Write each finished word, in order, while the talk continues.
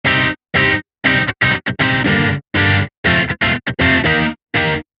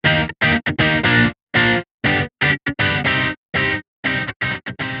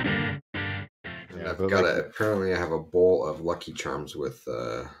Apparently I have a bowl of Lucky Charms with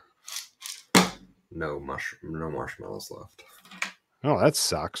no marshmallows left. Oh, that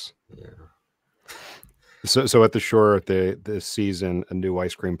sucks. Yeah. So at the shore this season, a new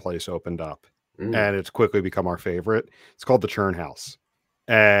ice cream place opened up, and it's quickly become our favorite. It's called the Churn House,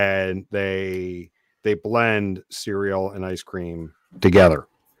 and they blend cereal and ice cream together.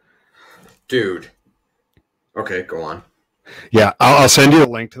 Dude. Okay, go on. Yeah, I'll send you a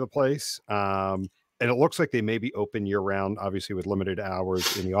link to the place. And it looks like they may be open year round, obviously with limited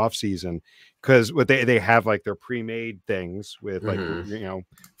hours in the off season, because what they have like their pre-made things with like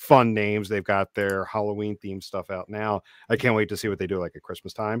fun names. They've got their Halloween themed stuff out now. I can't wait to see what they do like at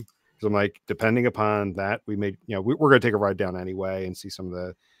Christmas time. Because I'm like, depending upon that, we may we're going to take a ride down anyway and see some of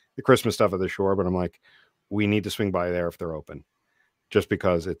the Christmas stuff at the shore. But I'm like, we need to swing by there if they're open, just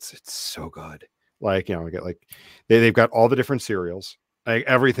because it's so good. Like we get like they've got all the different cereals, like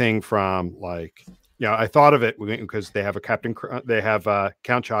everything from like. I thought of it because they have Count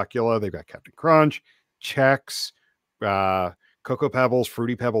Chocula, they've got Captain Crunch, Chex, Cocoa Pebbles,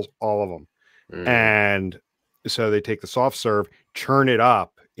 Fruity Pebbles, all of them. And so they take the soft serve, churn it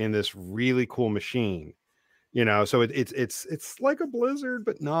up in this really cool machine. So it's like a Blizzard,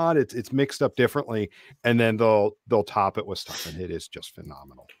 but not. It's mixed up differently, and then they'll top it with stuff, and it is just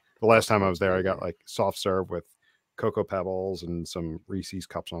phenomenal. The last time I was there, I got like soft serve with Cocoa Pebbles and some Reese's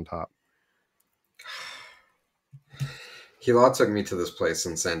cups on top. Hila took me to this place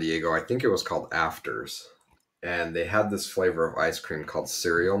in San Diego. I think it was called Afters, and they had this flavor of ice cream called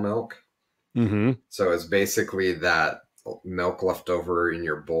cereal milk. Mm-hmm. So it's basically that milk left over in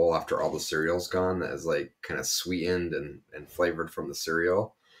your bowl after all the cereal's gone that is like kind of sweetened and flavored from the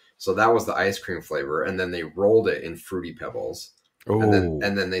cereal. So that was the ice cream flavor, and then they rolled it in Fruity Pebbles, and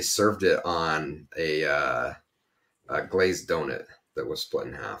then they served it on a glazed donut that was split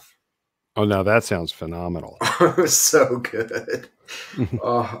in half. Oh, now that sounds phenomenal. It was so good.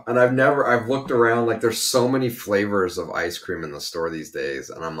 And I've looked around, like there's so many flavors of ice cream in the store these days.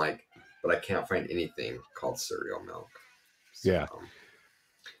 And I'm like, but I can't find anything called cereal milk. So, yeah.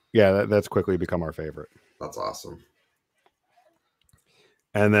 Yeah. That's quickly become our favorite. That's awesome.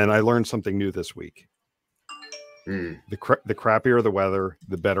 And then I learned something new this week. The crappier the weather,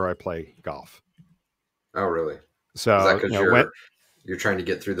 the better I play golf. Oh, really? So is that because you're trying to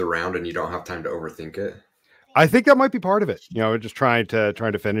get through the round and you don't have time to overthink it? I think that might be part of it. Just trying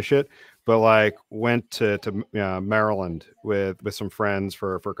to finish it. But like went to Maryland with some friends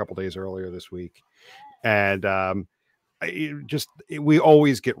for a couple days earlier this week, and we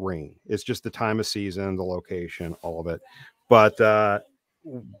always get rain. It's just the time of season, the location, all of it. But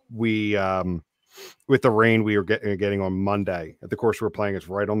we with the rain we were getting on Monday at the course we were playing, it's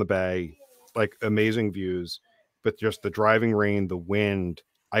right on the bay, like amazing views. But just the driving rain, the wind,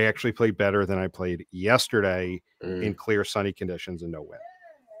 I actually played better than I played yesterday in clear, sunny conditions and no wind.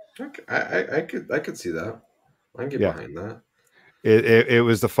 Okay. I could see that. I can get behind that. It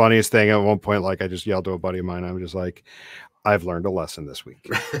was the funniest thing. At one point, like I just yelled to a buddy of mine. I'm just like, I've learned a lesson this week.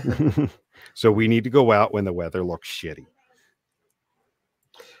 So we need to go out when the weather looks shitty.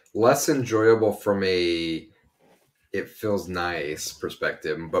 Less enjoyable from it feels nice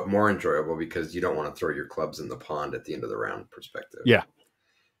perspective, but more enjoyable because you don't want to throw your clubs in the pond at the end of the round perspective. Yeah,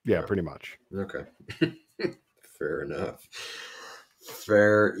 pretty much. Okay. Fair enough.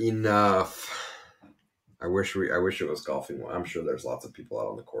 I wish it was golfing. I'm sure there's lots of people out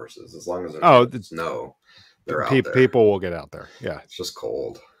on the courses. As long as there's snow, they're out there. People will get out there. Yeah, it's just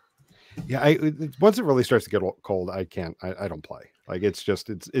cold. Yeah, once it really starts to get cold, I can't. I don't play. Like it's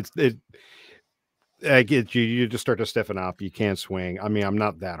you just start to stiffen up. You can't swing. I mean, I'm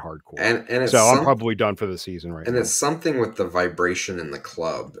not that hardcore, and so I'm probably done for the season right now. And it's something with the vibration in the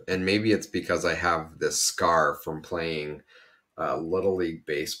club, and maybe it's because I have this scar from playing Little League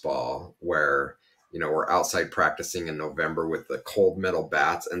baseball, where we're outside practicing in November with the cold metal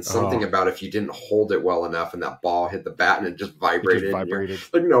bats, and something about if you didn't hold it well enough, and that ball hit the bat and it just vibrated.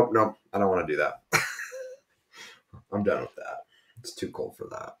 Like, nope, I don't want to do that. I'm done with that. It's too cold for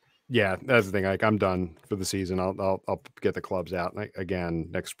that. Yeah, that's the thing. Like I'm done for the season. I'll get the clubs out again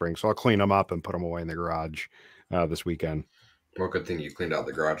next spring. So I'll clean them up and put them away in the garage this weekend. Well, good thing you cleaned out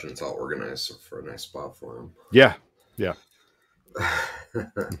the garage and it's all organized for a nice spot for them. Yeah.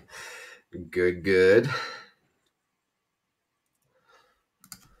 Good.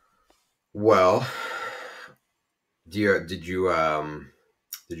 Well, did you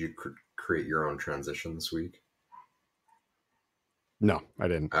create your own transition this week? No, I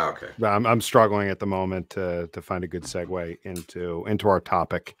didn't. Oh, okay. I'm struggling at the moment to find a good segue into our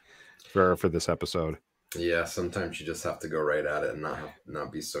topic for this episode. Yeah, sometimes you just have to go right at it and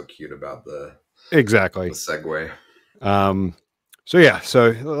not be so cute about the the Exactly. segue. Um, so yeah,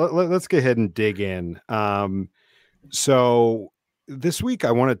 so let's go ahead and dig in. So this week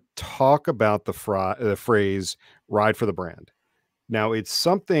I want to talk about the phrase "ride for the brand." Now, it's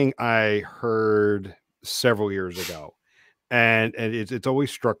something I heard several years ago, and it's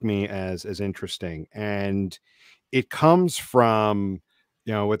always struck me as interesting. And it comes from,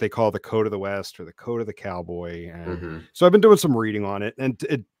 what they call the code of the West or the code of the cowboy. And Hmm. so I've been doing some reading on it. And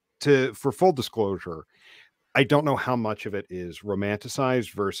for full disclosure, I don't know how much of it is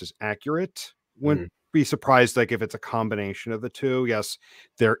romanticized versus accurate. Wouldn't Hmm. be surprised, like, if it's a combination of the two. Yes,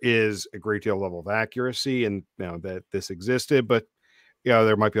 there is a great deal level of accuracy, and that this existed, but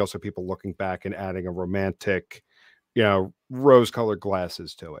there might be also people looking back and adding a romantic, rose-colored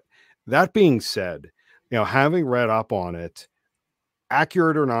glasses to it. That being said, having read up on it,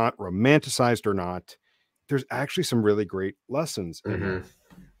 accurate or not, romanticized or not, there's actually some really great lessons in Hmm. there.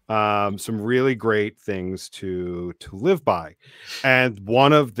 Some really great things to live by. And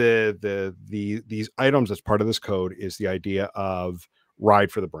one of these items as part of this code is the idea of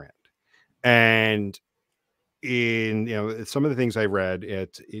ride for the brand. And in some of the things I read,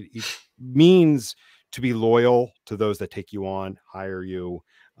 it means to be loyal to those that take you on, hire you,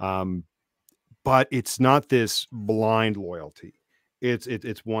 um, but it's not this blind loyalty. It's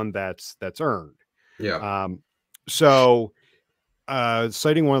one that's earned. Yeah. Um, so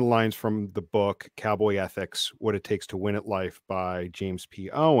citing one of the lines from the book Cowboy Ethics, What It Takes to Win at Life by James P.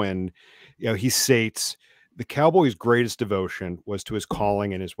 Owen, he states the cowboy's greatest devotion was to his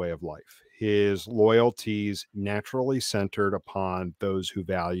calling and his way of life. His loyalties naturally centered upon those who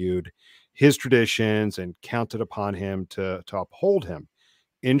valued his traditions and counted upon him to uphold him.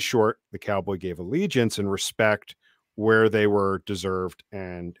 In short, the cowboy gave allegiance and respect where they were deserved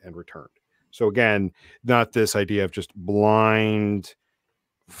and returned. So again, not this idea of just blind,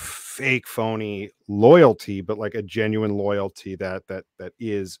 fake, phony loyalty, but like a genuine loyalty that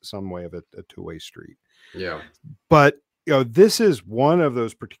is some way of a two-way street. Yeah. But this is one of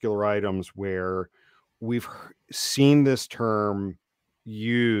those particular items where we've seen this term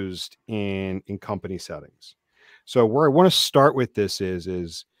used in company settings. So where I want to start with this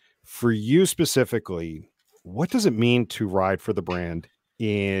is for you specifically, what does it mean to ride for the brand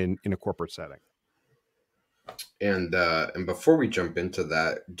in a corporate setting? And before we jump into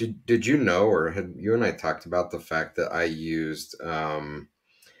that, did you know, or had you and I talked about the fact that I used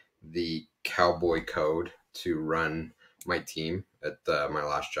the Cowboy code to run my team at my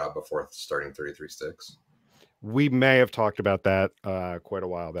last job before starting 33 Sticks? We may have talked about that quite a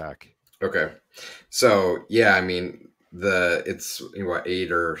while back. Okay. So yeah, I mean it's what,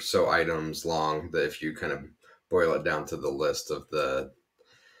 eight or so items long, that if you kind of boil it down to the list of the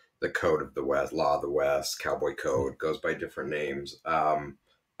code of the West, law of the West, Cowboy code, goes by different names.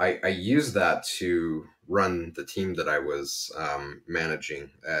 I used that to run the team that I was managing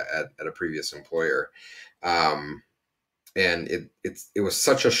at a previous employer. Um, and it was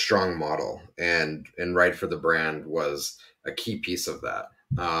such a strong model, and right for the brand was a key piece of that,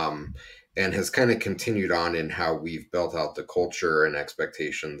 and has kind of continued on in how we've built out the culture and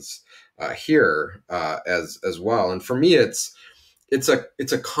expectations here as well. And for me, it's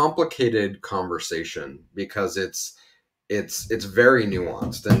a complicated conversation because it's very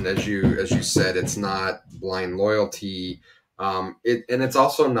nuanced, and as you said, it's not blind loyalty. And it's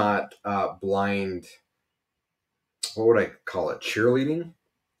also not blind, what would I call it, cheerleading.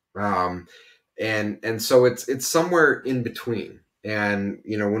 um, and so it's somewhere in between. And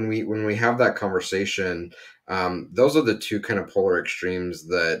when we have that conversation, those are the two kind of polar extremes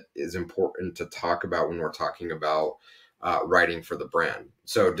that is important to talk about when we're talking about writing for the brand.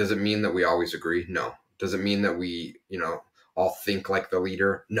 So does it mean that we always agree? No. Does it mean that we all think like the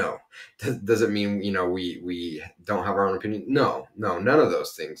leader? No. Does it mean we don't have our own opinion? No. No, none of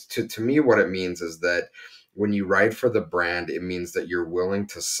those things. To me, what it means is that when you write for the brand, it means that you're willing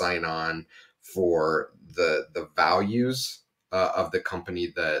to sign on for the values of the company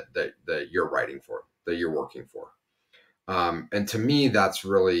that you're writing for, that you're working for. And to me, that's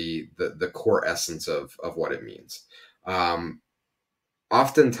really the core essence of what it means. Um,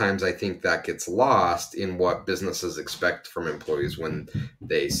 Oftentimes, I think that gets lost in what businesses expect from employees when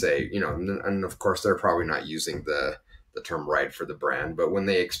they say, and of course, they're probably not using the term "right for the brand," but when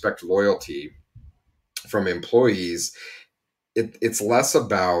they expect loyalty from employees, it's less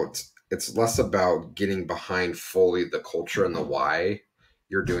about getting behind fully the culture and the why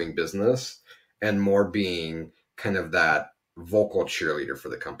you're doing business, and more being kind of that vocal cheerleader for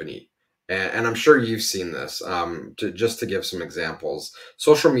the company. And I'm sure you've seen this. Just to give some examples,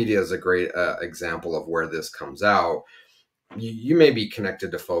 social media is a great example of where this comes out. you may be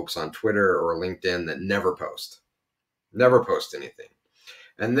connected to folks on Twitter or LinkedIn that never post anything.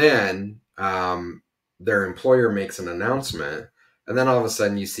 And then their employer makes an announcement, and then all of a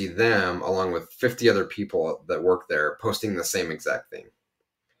sudden you see them along with 50 other people that work there posting the same exact thing.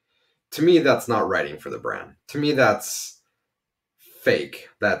 To me, that's not writing for the brand. To me, that's fake.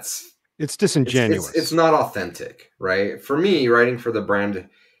 It's It's disingenuous. not authentic, right? For me, writing for the brand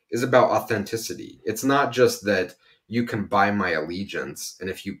is about authenticity. It's not just that you can buy my allegiance, and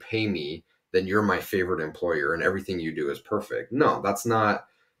if you pay me, then you're my favorite employer and everything you do is perfect. No, that's not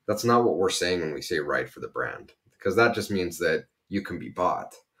what we're saying when we say write for the brand, because that just means that you can be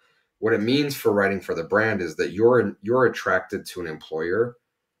bought. What it means for writing for the brand is that you're attracted to an employer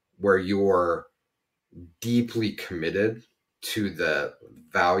where you're deeply committed to the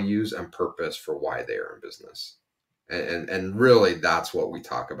values and purpose for why they are in business. And really that's what we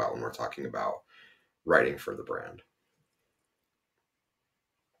talk about when we're talking about writing for the brand.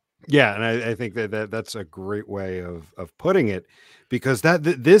 Yeah, and I think that's a great way of putting it, because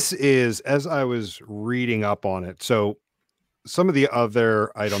this is, as I was reading up on it. So some of the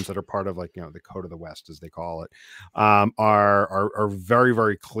other items that are part of, like, the code of the West, as they call it, are very,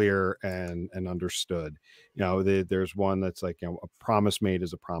 very clear and understood. There's one that's like, a promise made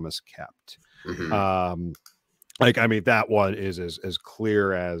is a promise kept. Mm-hmm. Um, like, I mean, that one is as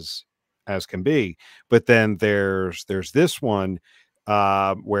clear as can be. But then there's this one,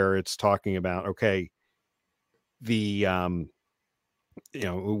 where it's talking about, okay, the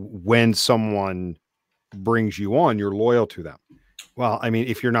when someone brings you on, you're loyal to them. Well, I mean,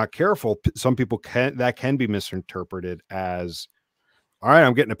 if you're not careful, some people can be misinterpreted as, all right,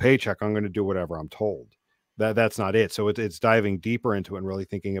 I'm getting a paycheck, I'm going to do whatever I'm told. That's not it. So it's diving deeper into it and really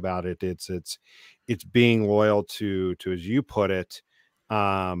thinking about it. It's being loyal to, as you put it,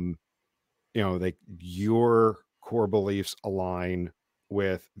 um, like, your core beliefs align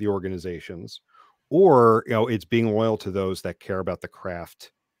with the organization's, or it's being loyal to those that care about the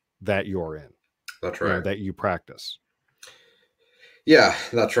craft that you're in, That's right. that you practice. Yeah,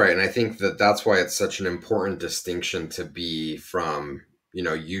 that's right. And I think that that's why it's such an important distinction to be from,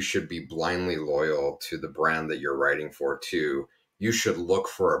 you should be blindly loyal to the brand that you're writing for, to you should look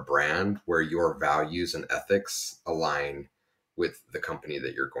for a brand where your values and ethics align with the company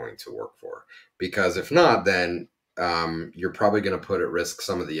that you're going to work for. Because if not, then you're probably going to put at risk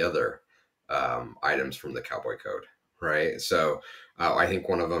some of the other items from the Cowboy Code, right? So I think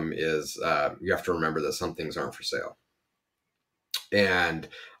one of them is you have to remember that some things aren't for sale. And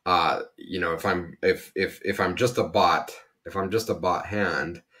if I'm just a bot, if I'm just a bot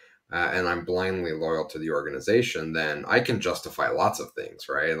hand, and I'm blindly loyal to the organization, then I can justify lots of things,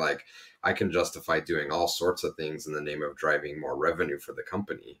 right? Like, I can justify doing all sorts of things in the name of driving more revenue for the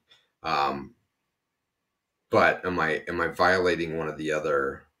company. um, but am I violating one of the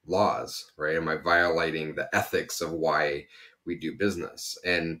other laws, right? Am I violating the ethics of why we do business?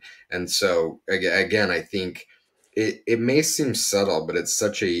 And so again, I think it may seem subtle, but it's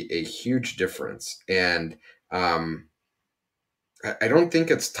such a huge difference. And um, I don't think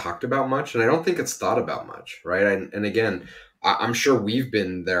it's talked about much, and I don't think it's thought about much, right? And again, I'm sure we've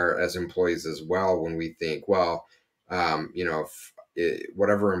been there as employees as well, when we think, well, if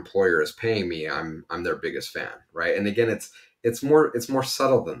whatever employer is paying me, I'm their biggest fan, right? And again, it's more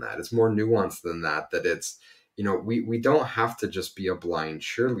subtle than that. It's more nuanced than that. That it's, we don't have to just be a blind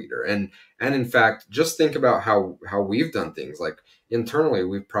cheerleader. And in fact, just think about how we've done things. Like, internally,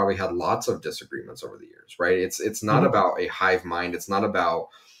 we've probably had lots of disagreements over the years, right? It's not Mhm. about a hive mind. It's not about,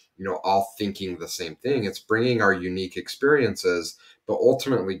 all thinking the same thing. It's bringing our unique experiences, but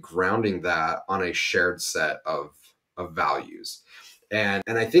ultimately grounding that on a shared set of values. And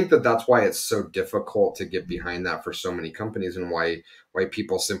I think that that's why it's so difficult to get behind that for so many companies, and why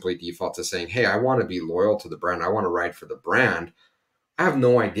people simply default to saying, hey, I want to be loyal to the brand, I want to ride for the brand. I have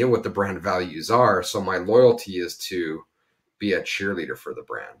no idea what the brand values are, so my loyalty is to be a cheerleader for the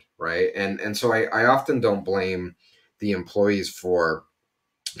brand, right? And so I often don't blame the employees for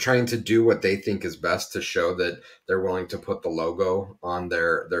trying to do what they think is best to show that they're willing to put the logo on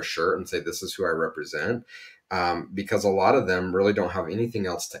their shirt and say, this is who I represent. Because a lot of them really don't have anything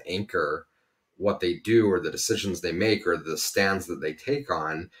else to anchor what they do or the decisions they make or the stands that they take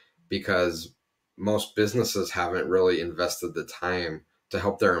on, because most businesses haven't really invested the time to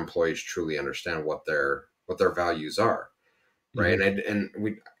help their employees truly understand what their values are, right?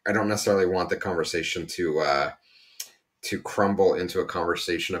 Mhm. I don't necessarily want the conversation to crumble into a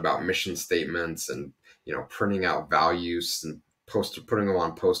conversation about mission statements and printing out values and putting them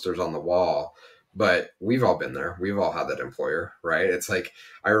on posters on the wall. But we've all been there. We've all had that employer, right? It's like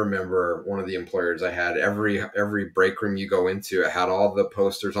I remember one of the employers I had. Every break room you go into, it had all the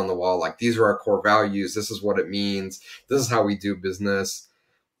posters on the wall, like these are our core values. This is what it means. This is how we do business.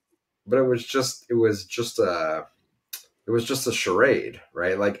 But it was just a charade,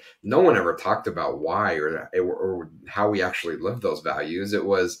 right? Like no one ever talked about why or how we actually lived those values. It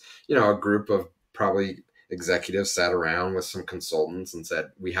was, a group of probably executives sat around with some consultants and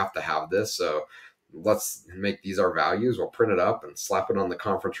said, "We have to have this, so let's make these our values. We'll print it up and slap it on the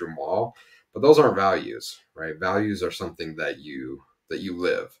conference room wall." But those aren't values, right? Values are something that you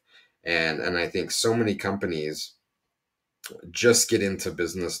live. And I think so many companies just get into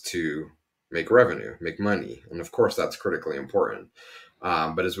business to make revenue, make money. And of course, that's critically important.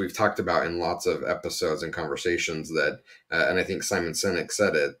 But as we've talked about in lots of episodes and conversations, and I think Simon Sinek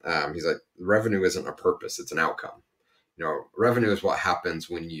said it, he's like, revenue isn't a purpose, it's an outcome. Revenue is what happens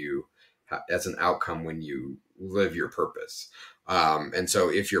as an outcome when you live your purpose. And so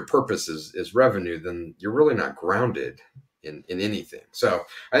if your purpose is revenue, then you're really not grounded in anything. So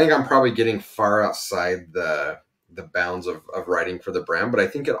I think I'm probably getting far outside the bounds of writing for the brand, but I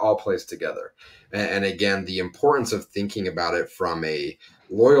think it all plays together. And again, the importance of thinking about it from a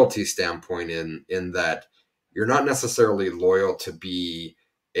loyalty standpoint in that you're not necessarily loyal to be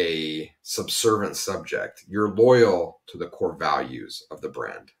a subservient subject. You're loyal to the core values of the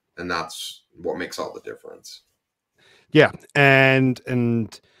brand. And that's what makes all the difference. Yeah, and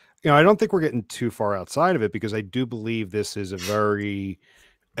I don't think we're getting too far outside of it because I do believe this is a very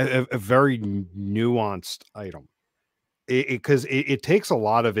nuanced item. It takes a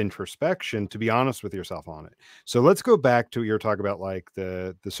lot of introspection to be honest with yourself on it. So let's go back to what you're talking about, like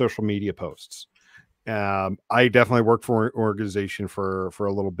the social media posts. I definitely worked for an organization for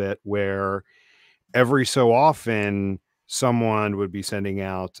a little bit where every so often someone would be sending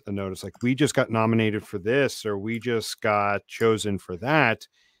out a notice like, we just got nominated for this or we just got chosen for that.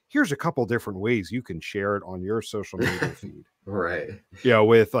 Here's a couple different ways you can share it on your social media feed. Right.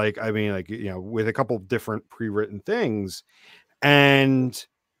 With like, I mean, like, with a couple different pre-written things. And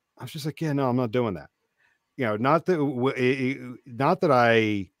I was just like, yeah, no, I'm not doing that. Not that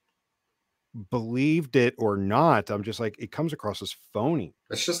I believed it or not. I'm just like, it comes across as phony.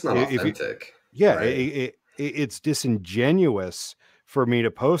 It's just not If you, authentic, yeah, right? it's disingenuous for me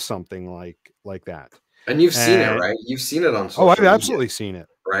to post something like that. And you've seen it, And right? You've seen it on oh, I've social media, absolutely seen it.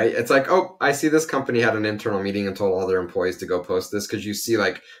 right? It's like, oh, I see this company had an internal meeting and told all their employees to go post this because you see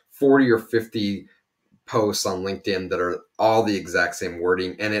like 40 or 50 posts on LinkedIn that are all the exact same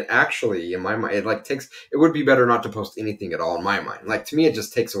wording. And it actually, in my mind, it would be better not to post anything at all in my mind. Like to me, it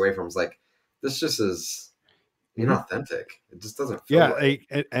just takes away from, it's like, this just is Mhm. inauthentic. It just doesn't feel Yeah, right.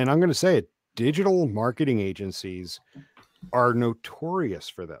 and I'm going to say it. Digital marketing agencies are notorious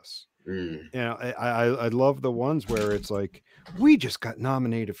for this. Mm. I love the ones where it's like, we just got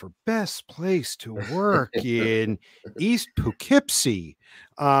nominated for best place to work in East Poughkeepsie.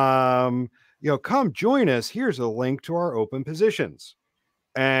 Come join us. Here's a link to our open positions.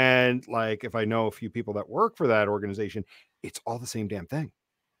 And like, if I know a few people that work for that organization, it's all the same damn thing.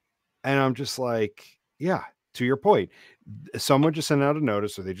 And I'm just like, yeah, to your point, someone just sent out a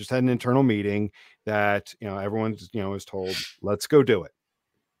notice, or they just had an internal meeting that, everyone's, is told, let's go do it.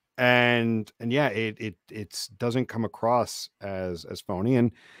 And yeah, it doesn't come across as phony.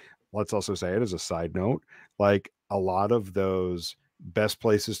 And let's also say it as a side note, like a lot of those best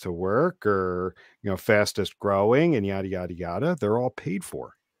places to work or, fastest growing and yada yada yada, they're all paid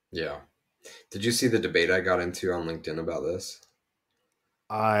for. Yeah. Did you see the debate I got into on LinkedIn about this?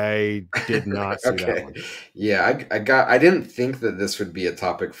 I did not see that Okay. one. Yeah, I didn't think that this would be a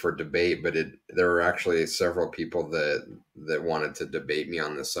topic for debate, but there were actually several people that wanted to debate me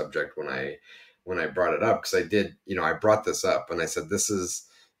on this subject when I brought it up, because I brought this up and I said, this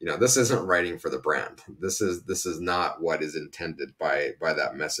isn't writing for the brand. This is not what is intended by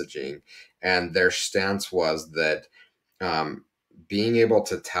that messaging. And their stance was that um, being able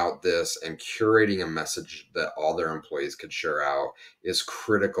to tout this and curating a message that all their employees could share out is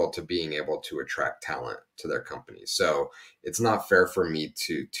critical to being able to attract talent to their company. So it's not fair for me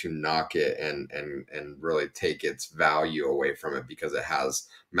to knock it and really take its value away from it, because it has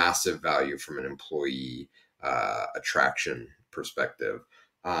massive value from an employee attraction perspective.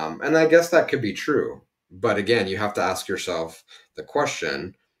 And I guess that could be true. But again, you have to ask yourself the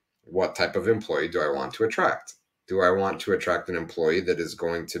question, what type of employee do I want to attract? Do I want to attract an employee that is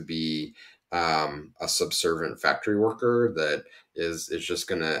going to be a subservient factory worker that is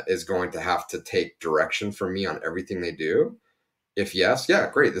going to have to take direction from me on everything they do? If yes, yeah,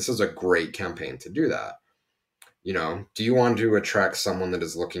 great. This is a great campaign to do that. Do you want to attract someone that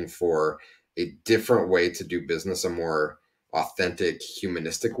is looking for a different way to do business, a more authentic,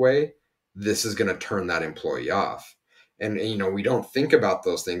 humanistic way, this is going to turn that employee off. And, you know, we don't think about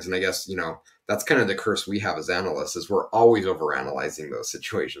those things. And I guess, you know, that's kind of the curse we have as analysts, is we're always over analyzing those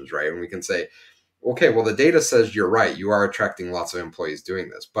situations, right? And we can say, okay, well, the data says you're right. You are attracting lots of employees doing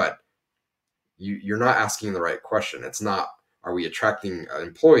this, but you're not asking the right question. It's not, are we attracting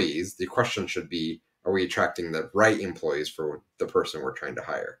employees? The question should be, are we attracting the right employees for the person we're trying to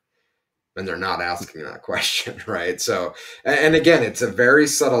hire? And they're not asking that question, right? So, and again, it's a very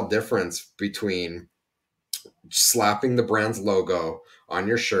subtle difference between slapping the brand's logo on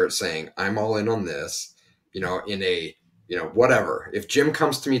your shirt saying, I'm all in on this, you know, in a, you know, whatever. If Jim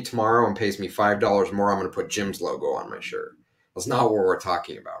comes to me tomorrow and pays me $5 more, I'm going to put Jim's logo on my shirt. That's not what we're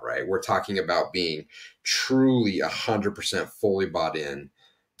talking about, right? We're talking about being truly 100% fully bought in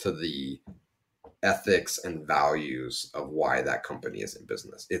to the ethics and values of why that company is in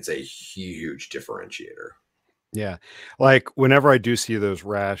business. It's a huge differentiator. Yeah. Like whenever I do see those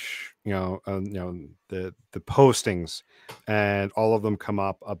rash, the postings and all of them come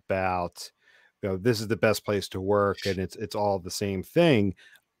up about, this is the best place to work and it's all the same thing.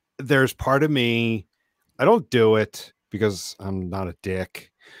 There's part of me, I don't do it because I'm not a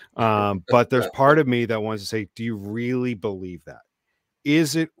dick. But there's part of me that wants to say, do you really believe that?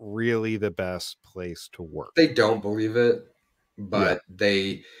 Is it really the best place to work? They don't believe it, Yeah. but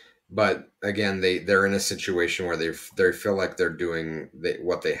but again, they're in a situation where they feel like they're doing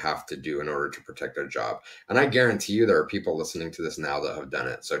what they have to do in order to protect their job. And I guarantee you there are people listening to this now that have done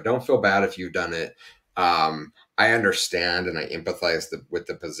it, so don't feel bad if you've done it. I understand and I empathize with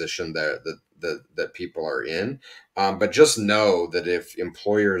the position that people are in, but just know that if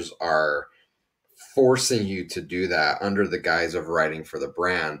employers are forcing you to do that under the guise of writing for the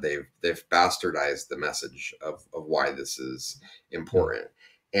brand, they've bastardized the message of why this is Mm. important.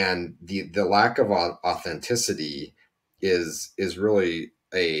 And the lack of authenticity is really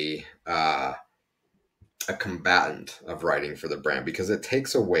a combatant of writing for the brand, because it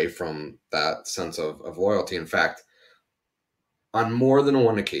takes away from that sense of loyalty. In fact, on more than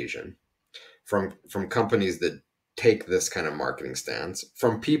one occasion, from companies that take this kind of marketing stance,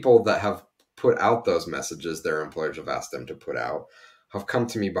 from people that have put out those messages their employers have asked them to put out, have come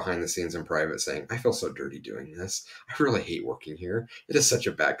to me behind the scenes in private saying, I feel so dirty doing this. I really hate working here. It is such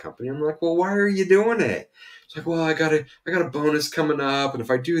a bad company. I'm like, well, why are you doing it? It's like, well, I got a bonus coming up, and if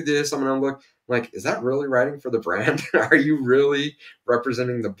I do this, I'm gonna look like, is that really writing for the brand? Are you really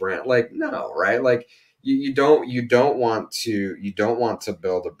representing the brand? Like, no, right? Like, you don't want to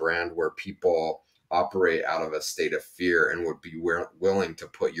build a brand where people operate out of a state of fear and would be willing to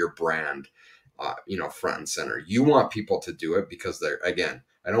put your brand front and center. You want people to do it because they're, again,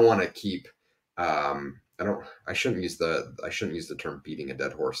 I don't want to keep I shouldn't use the term beating a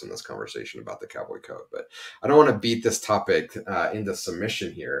dead horse in this conversation about the Cowboy Code, but I don't want to beat this topic into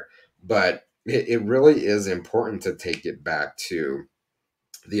submission here. But it really is important to take it back to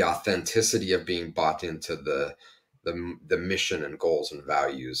the authenticity of being bought into the mission and goals and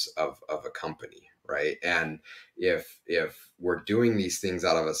values of a company, right? And if we're doing these things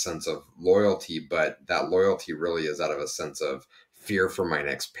out of a sense of loyalty, but that loyalty really is out of a sense of fear for my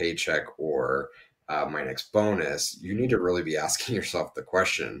next paycheck or my next bonus, you need to really be asking yourself the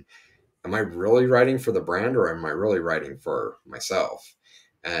question, am I really writing for the brand, or am I really writing for myself?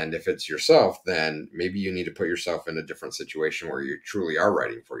 And if it's yourself, then maybe you need to put yourself in a different situation where you truly are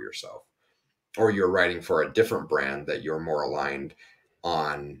writing for yourself, or you're writing for a different brand that you're more aligned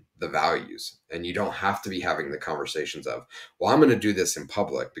on the values. And you don't have to be having the conversations of, well, I'm going to do this in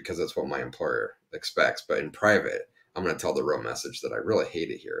public because that's what my employer expects. But in private, I'm going to tell the real message that I really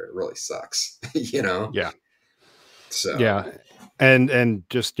hate it here. It really sucks, you know? Yeah. So, Yeah. And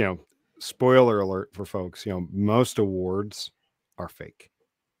just, spoiler alert for folks, most awards are fake.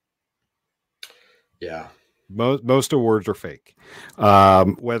 yeah. Most awards are fake.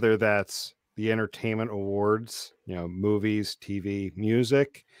 Whether that's the entertainment awards, movies, TV,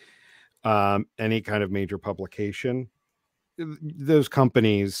 music, any kind of major publication, those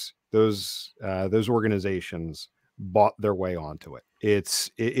companies, those organizations bought their way onto it. It's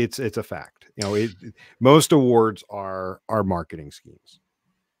a fact. Most awards are marketing schemes.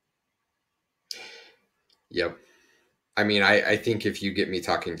 Yep. I mean, I think if you get me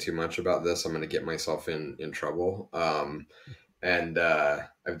talking too much about this, I'm going to get myself in trouble. And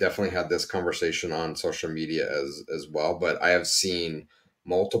I've definitely had this conversation on social media as well. But I have seen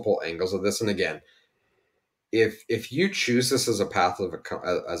multiple angles of this. And again, if you choose this as a path of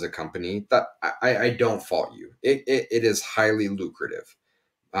as a company, that I don't fault you. It is highly lucrative.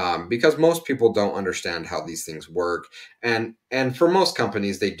 because most people don't understand how these things work, and for most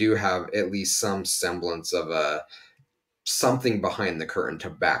companies, they do have at least some semblance of a something behind the curtain to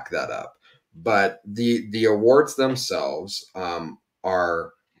back that up. But the awards themselves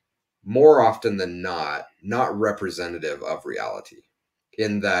are more often than not representative of reality,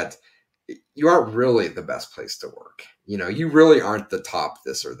 in that you aren't really the best place to work. You really aren't the top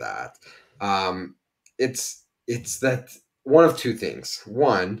this or that. It's that one of two things.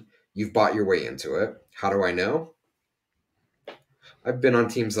 One, you've bought your way into it. How do I know? I've been on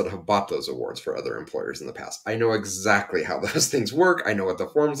teams that have bought those awards for other employers in the past. I know exactly how those things work. I know what the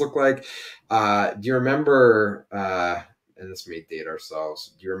forms look like. Do you remember? And this may date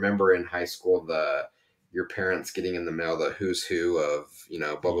ourselves. Do you remember in high school your parents getting in the mail the who's who of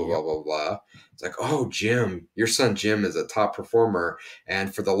blah blah blah Yep. blah blah? It's like, oh, Jim, your son Jim is a top performer,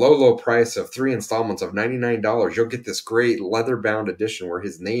 and for the low price of 3 installments of $99, you'll get this great leather bound edition where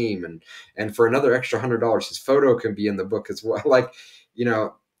his name and for another extra $100, his photo can be in the book as well. Like, you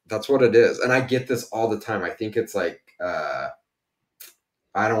know, that's what it is. And I get this all the time. I think it's like,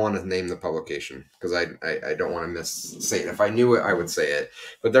 I don't want to name the publication because I don't want to say it. If I knew it, I would say it.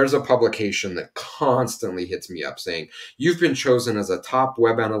 But there's a publication that constantly hits me up saying, you've been chosen as a top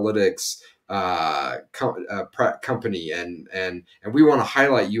web analytics company, and we want to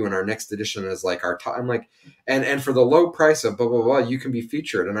highlight you in our next edition as like our top. I'm like, and for the low price of blah blah blah, you can be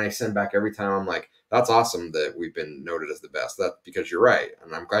featured. And I send back every time. I'm like, that's awesome that we've been noted as the best. That because you're right,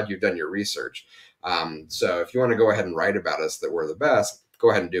 and I'm glad you've done your research. So if you want to go ahead and write about us that we're the best, go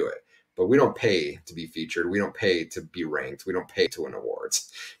ahead and do it. But we don't pay to be featured. We don't pay to be ranked. We don't pay to win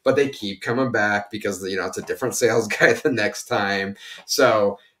awards. But they keep coming back because it's a different sales guy the next time.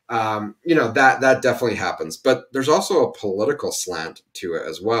 So that definitely happens. But there's also a political slant to it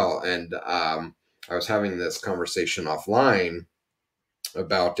as well. And I was having this conversation offline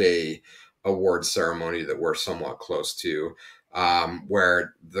about a award ceremony that we're somewhat close to,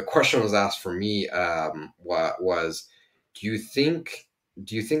 where the question was asked for me, what was, do you think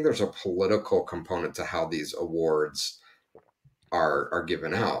there's a political component to how these awards are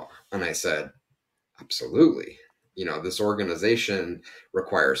given out? And I said, absolutely. This organization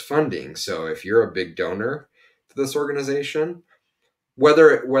requires funding. So if you're a big donor to this organization,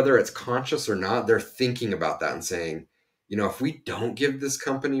 whether it's conscious or not, they're thinking about that and saying, if we don't give this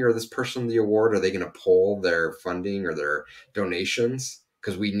company or this person the award, are they going to pull their funding or their donations?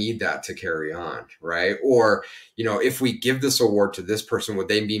 Because we need that to carry on, right? Or, if we give this award to this person, would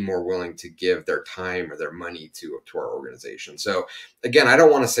they be more willing to give their time or their money to our organization? So again, I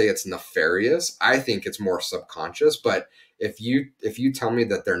don't want to say it's nefarious. I think it's more subconscious. But if you tell me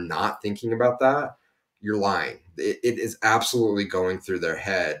that they're not thinking about that, you're lying. It is absolutely going through their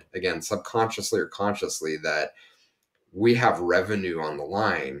head, again, subconsciously or consciously, that we have revenue on the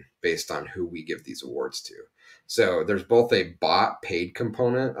line based on who we give these awards to. So there's both a bought paid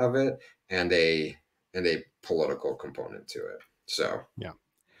component of it and a political component to it. So Yeah.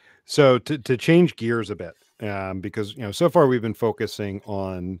 So to change gears a bit, because so far we've been focusing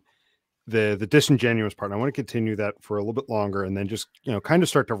on the disingenuous part. And I want to continue that for a little bit longer, and then just kind of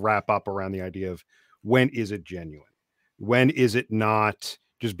start to wrap up around the idea of when is it genuine, when is it not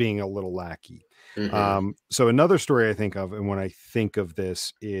just being a little lackey. mm-hmm. So another story I think of, and when I think of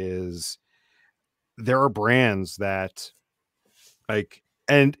this, is there are brands that like,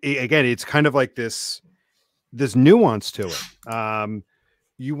 and again, it's kind of like this nuance to it.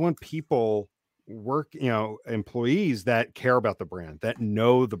 You want people employees that care about the brand, that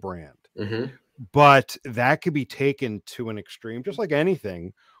know the brand, Mm-hmm. but that could be taken to an extreme, just like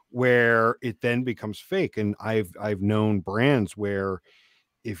anything, where it then becomes fake. And I've known brands where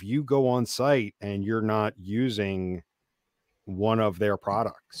if you go on site and you're not using one of their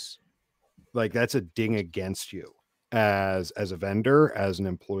products, like that's a ding against you as a vendor, as an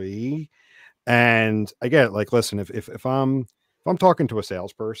employee. And I get it. Like, listen, if I'm talking to a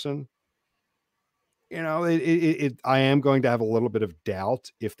salesperson, I am going to have a little bit of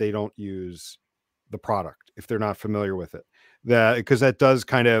doubt if they don't use the product, if they're not familiar with it. That because that does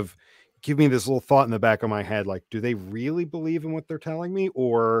kind of give me this little thought in the back of my head, like, do they really believe in what they're telling me,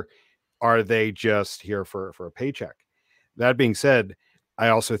 or are they just here for a paycheck? That being said, I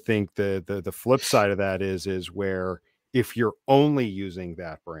also think the flip side of that is where if you're only using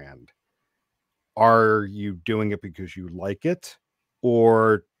that brand, are you doing it because you like it,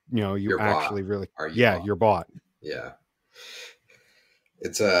 or you You're bought. actually really, Are you yeah, bought? you're bought. Yeah.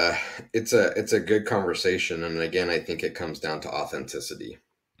 It's a good conversation, and again, I think it comes down to authenticity.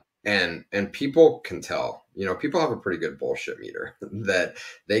 And people can tell, people have a pretty good bullshit meter that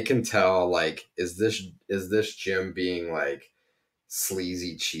they can tell, like, is this Jim being like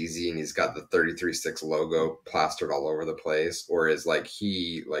sleazy, cheesy, and he's got the 33-6 logo plastered all over the place, or is like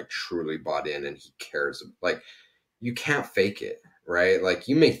he like truly bought in and he cares. Like you can't fake it, right? Like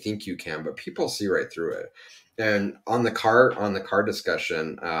you may think you can, but people see right through it. And on the car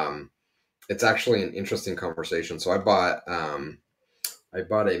discussion, it's actually an interesting conversation. So I bought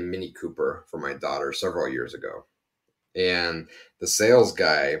a Mini Cooper for my daughter several years ago, and the sales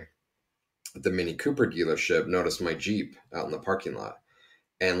guy at the Mini Cooper dealership noticed my Jeep out in the parking lot.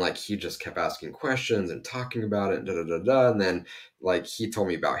 And like he just kept asking questions and talking about it, and da da da da. And then like he told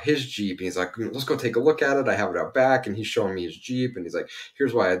me about his Jeep, and he's like, "Let's go take a look at it. I have it out back." And he's showing me his Jeep, and he's like,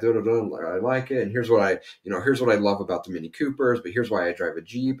 "Here's why I do it. I like it, and here's what here's what I love about the Mini Coopers. But here's why I drive a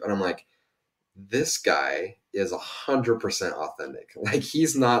Jeep." And I'm like, this guy is 100% authentic. Like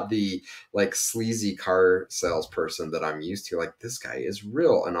he's not the like sleazy car salesperson that I'm used to. Like this guy is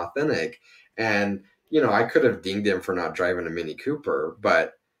real and authentic. And I could have dinged him for not driving a Mini Cooper,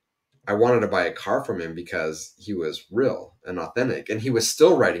 but I wanted to buy a car from him because he was real and authentic, and he was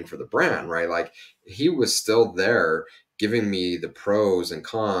still writing for the brand, right? Like he was still there giving me the pros and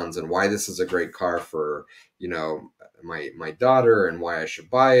cons and why this is a great car for, my daughter, and why I should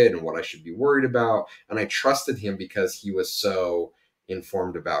buy it and what I should be worried about. And I trusted him because he was so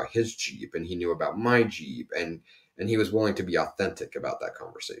informed about his Jeep and he knew about my Jeep, and he was willing to be authentic about that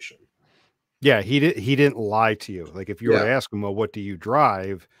conversation. Yeah, he didn't lie to you. Like if you were to Yeah. ask him, "Well, what do you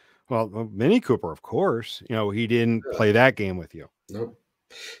drive?" Well, Mini Cooper, of course. He didn't Yeah. play that game with you. Nope.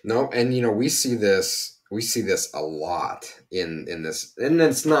 No, and we see this a lot in this, and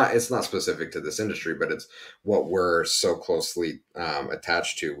it's not specific to this industry, but it's what we're so closely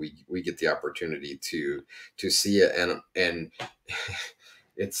attached to. We get the opportunity to see it, and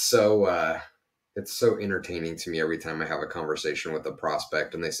it's so entertaining to me every time I have a conversation with a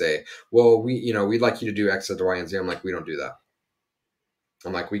prospect and they say, "Well, we'd like you to do X, Y, and Z." I'm like, "We don't do that."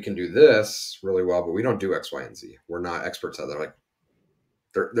 I'm like, "We can do this really well, but we don't do X, Y, and Z. We're not experts at that." Like,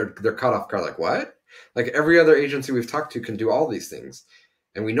 they're caught off guard. Like what? Like every other agency we've talked to can do all these things,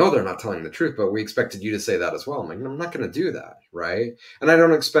 and we know they're not telling the truth, but we expected you to say that as well. I'm like, I'm not going to do that, right? And I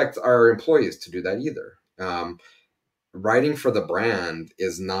don't expect our employees to do that either. Writing for the brand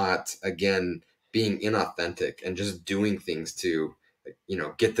is not, again, being inauthentic and just doing things to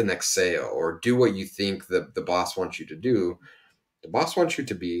get the next sale or do what you think the boss wants you to do. The boss wants you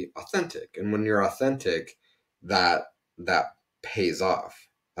to be authentic, and when you're authentic, that pays off.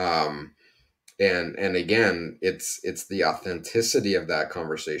 And again, it's the authenticity of that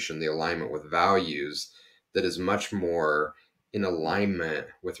conversation, the alignment with values, that is much more in alignment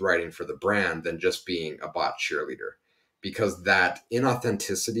with writing for the brand than just being a bot cheerleader. Because that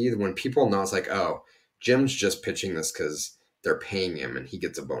inauthenticity, when people know, it's like, oh, Jim's just pitching this because they're paying him and he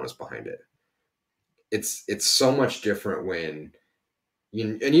gets a bonus behind it. It's so much different when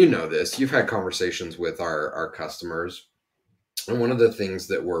you know this. You've had conversations with our customers, and one of the things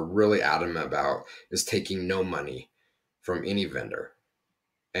that we're really adamant about is taking no money from any vendor.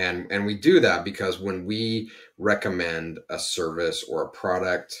 And we do that because when we recommend a service or a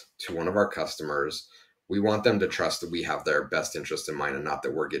product to one of our customers, we want them to trust that we have their best interest in mind and not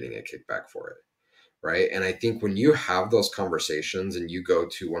that we're getting a kickback for it. Right. And I think when you have those conversations and you go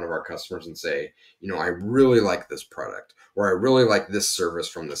to one of our customers and say, I really like this product, or I really like this service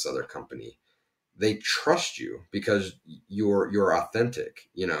from this other company, they trust you because you're authentic.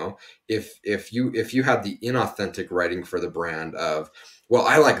 If you had the inauthentic writing for the brand of, well,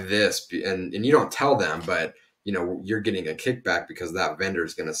 I like this, and you don't tell them, but you're getting a kickback because that vendor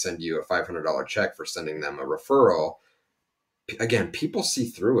is going to send you a $500 check for sending them a referral. Again, people see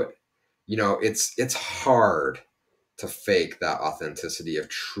through it. It's hard to fake that authenticity of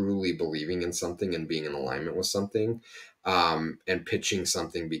truly believing in something and being in alignment with something, and pitching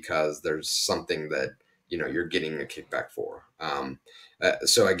something because there's something that you're getting a kickback for.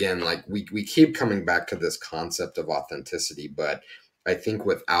 So again, like we keep coming back to this concept of authenticity, but I think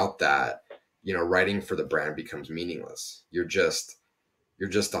without that, writing for the brand becomes meaningless. You're just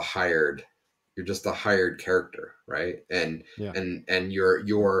a hired you're just a hired character, right? and Yeah. and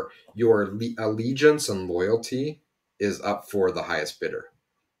your allegiance and loyalty is up for the highest bidder,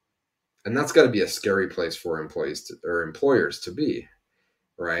 and that's got to be a scary place for employers to be,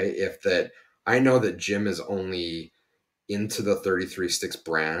 right? If that I know that Jim is only into the 33 sticks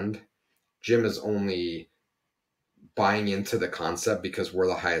brand. Jim is only buying into the concept because we're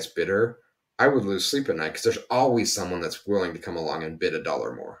the highest bidder. I would lose sleep at night because there's always someone that's willing to come along and bid a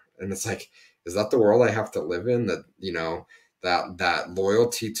dollar more. And it's like, is that the world I have to live in? That that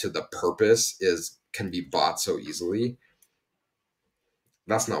loyalty to the purpose can be bought so easily.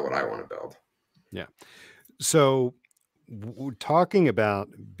 That's not what I want to build. Yeah. So talking about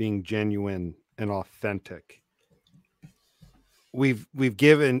being genuine and authentic, we've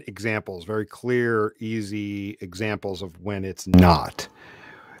given examples, very clear, easy examples of when it's not.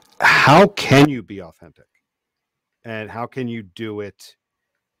 How can you be authentic, and how can you do it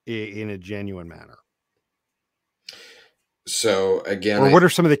in a genuine manner? So again, Or what are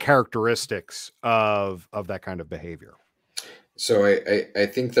some of the characteristics of that kind of behavior? I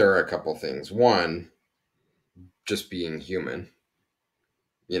think there are a couple things. One, just being human.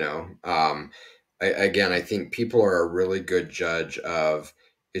 You know, again, I think people are a really good judge of,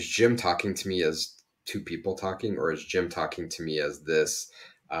 is Jim talking to me as two people talking, or is Jim talking to me as this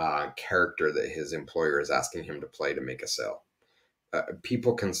character that his employer is asking him to play to make a sale?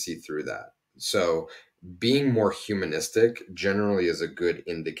 People can see through that. So being more humanistic generally is a good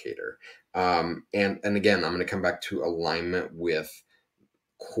indicator. And again, I'm going to come back to alignment with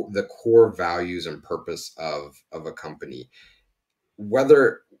the core values and purpose of a company.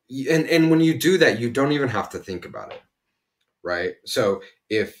 Whether and when you do that, you don't even have to think about it, right? So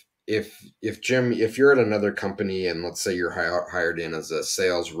if Jim, if you're at another company and let's say you're hired in as a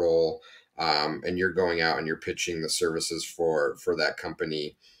sales role, and you're going out and you're pitching the services for that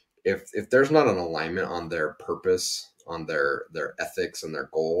company, if there's not an alignment on their purpose, on their ethics and their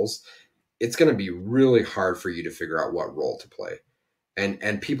goals, it's going to be really hard for you to figure out what role to play.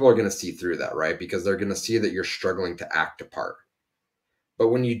 And people are going to see through that, right? Because they're going to see that you're struggling to act a part. But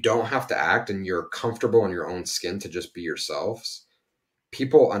when you don't have to act and you're comfortable in your own skin to just be yourselves,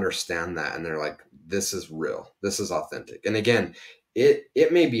 people understand that and they're like, this is real. This is authentic. And again,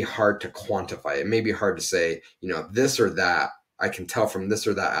 it may be hard to quantify. It may be hard to say, this or that. I can tell from this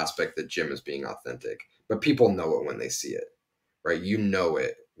or that aspect that Jim is being authentic. But people know it when they see it, right? You know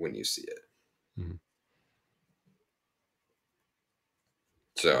it when you see it. Mm-hmm.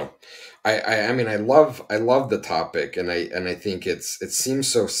 So I mean, I love the topic, and I think it seems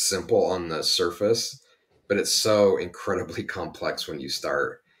so simple on the surface, but it's so incredibly complex when you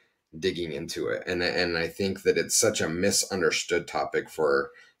start digging into it. And I think that it's such a misunderstood topic for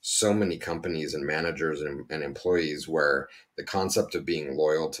so many companies and managers and employees, where the concept of being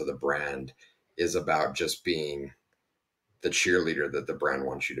loyal to the brand is about just being the cheerleader that the brand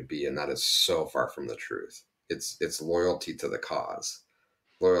wants you to be, and that is so far from the truth. It's loyalty to the cause,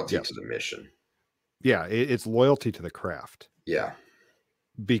 loyalty to Yes. the mission. Yeah, it's loyalty to the craft. Yeah.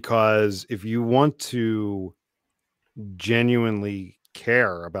 Because if you want to genuinely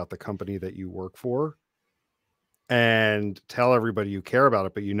care about the company that you work for and tell everybody you care about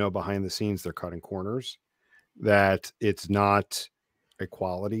it, but behind the scenes they're cutting corners, that it's not a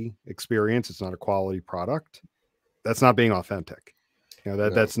quality experience, it's not a quality product, that's not being authentic. No.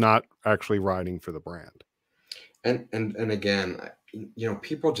 That's not actually riding for the brand. And again,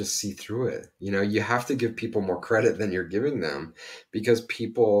 people just see through it. You have to give people more credit than you're giving them, because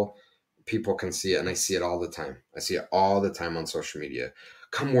people can see it, and I see it all the time. I see it all the time on social media.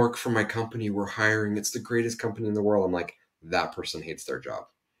 Come work for my company. We're hiring. It's the greatest company in the world. I'm like, that person hates their job.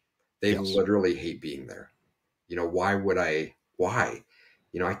 They Yes. literally hate being there. Why would I? Why?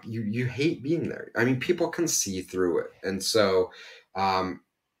 You hate being there. I mean, people can see through it, and so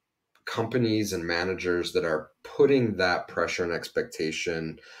companies and managers that are putting that pressure and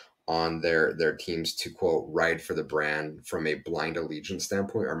expectation on their teams to, quote, ride for the brand from a blind allegiance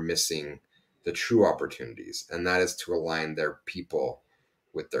standpoint are missing the true opportunities, and that is to align their people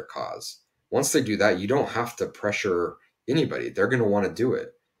with their cause. Once they do that, you don't have to pressure anybody. They're going to want to do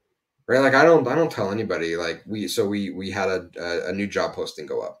it, right? Like I don't tell anybody, like we had a new job posting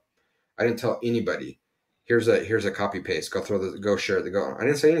go up. I didn't tell anybody, here's a copy paste, go share it, go. I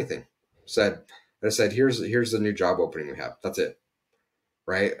didn't say anything. I said, here's the new job opening we have. That's it.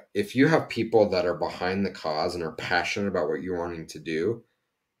 Right? If you have people that are behind the cause and are passionate about what you're wanting to do,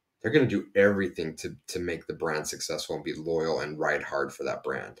 they're going to do everything to make the brand successful and be loyal and ride hard for that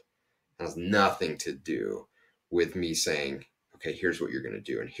brand. It has nothing to do with me saying, okay, here's what you're going to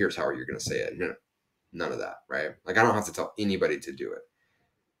do and here's how you're going to say it. No, none of that, right? Like I don't have to tell anybody to do it.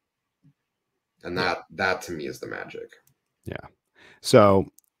 And that to me is the magic. Yeah. So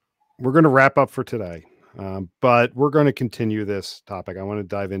we're going to wrap up for today, but we're going to continue this topic. I want to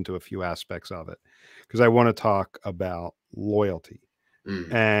dive into a few aspects of it because I want to talk about loyalty.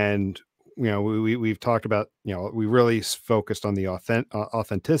 Mm. And we've talked about, we really focused on the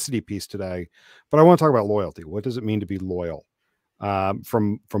authenticity piece today, but I want to talk about loyalty. What does it mean to be loyal,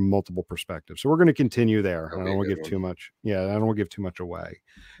 from multiple perspectives? So we're going to continue there. I don't want to give too much. Yeah, I don't want to give too much away.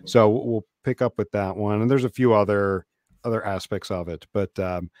 So we'll pick up with that one. And there's a few other aspects of it, but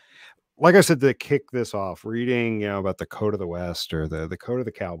like I said, to kick this off, reading about the code of the West or the code of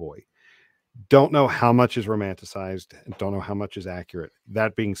the cowboy, Don't know how much is romanticized and don't know how much is accurate.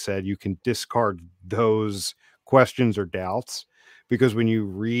 That being said, you can discard those questions or doubts, because when you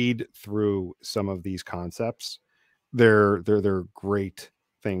read through some of these concepts, they're great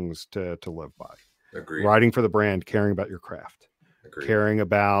things to live by. Agreed. Riding for the brand, caring about your craft, Agreed. caring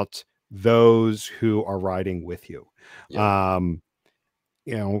about those who are riding with you. Yep.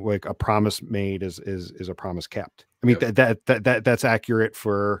 Like a promise made is a promise kept. I mean, Yep. that's accurate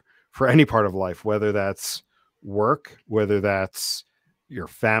for any part of life, whether that's work, whether that's your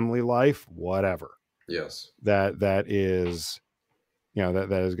family life, whatever. Yes. That is,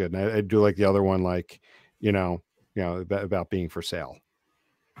 that is good. And I do like the other one, like, about being for sale.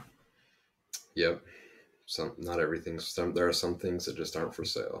 Yep. Not everything's there are some things that just aren't for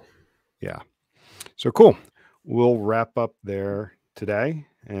sale. Yeah. So cool. We'll wrap up there today,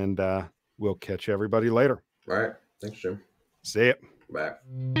 and we'll catch everybody later. All right. Thanks, Jim. See ya.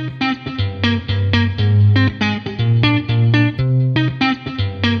 Bye.